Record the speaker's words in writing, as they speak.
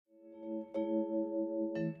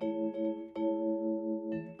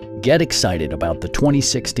Get excited about the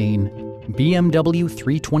 2016 BMW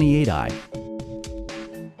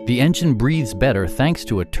 328i. The engine breathes better thanks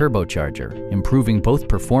to a turbocharger, improving both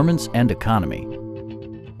performance and economy.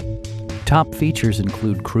 Top features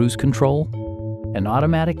include cruise control, an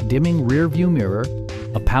automatic dimming rear-view mirror,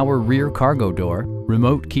 a power rear cargo door,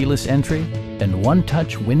 remote keyless entry, and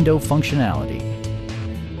one-touch window functionality.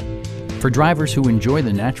 For drivers who enjoy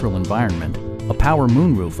the natural environment, a power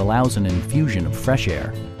moonroof allows an infusion of fresh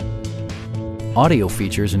air. Audio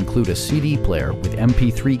features include a CD player with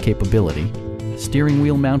MP3 capability, steering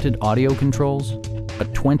wheel mounted audio controls, a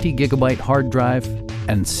 20 GB hard drive,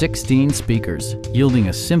 and 16 speakers, yielding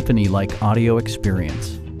a symphony-like audio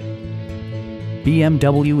experience.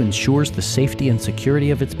 BMW ensures the safety and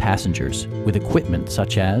security of its passengers with equipment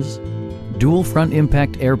such as dual front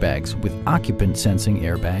impact airbags with occupant sensing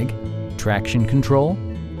airbag, traction control,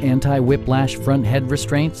 anti-whiplash front head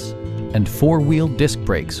restraints, and four-wheel disc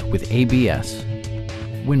brakes with ABS.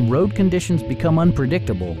 When road conditions become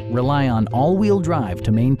unpredictable, rely on all-wheel drive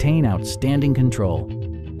to maintain outstanding control.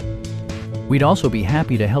 We'd also be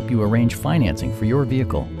happy to help you arrange financing for your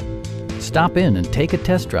vehicle. Stop in and take a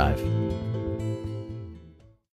test drive.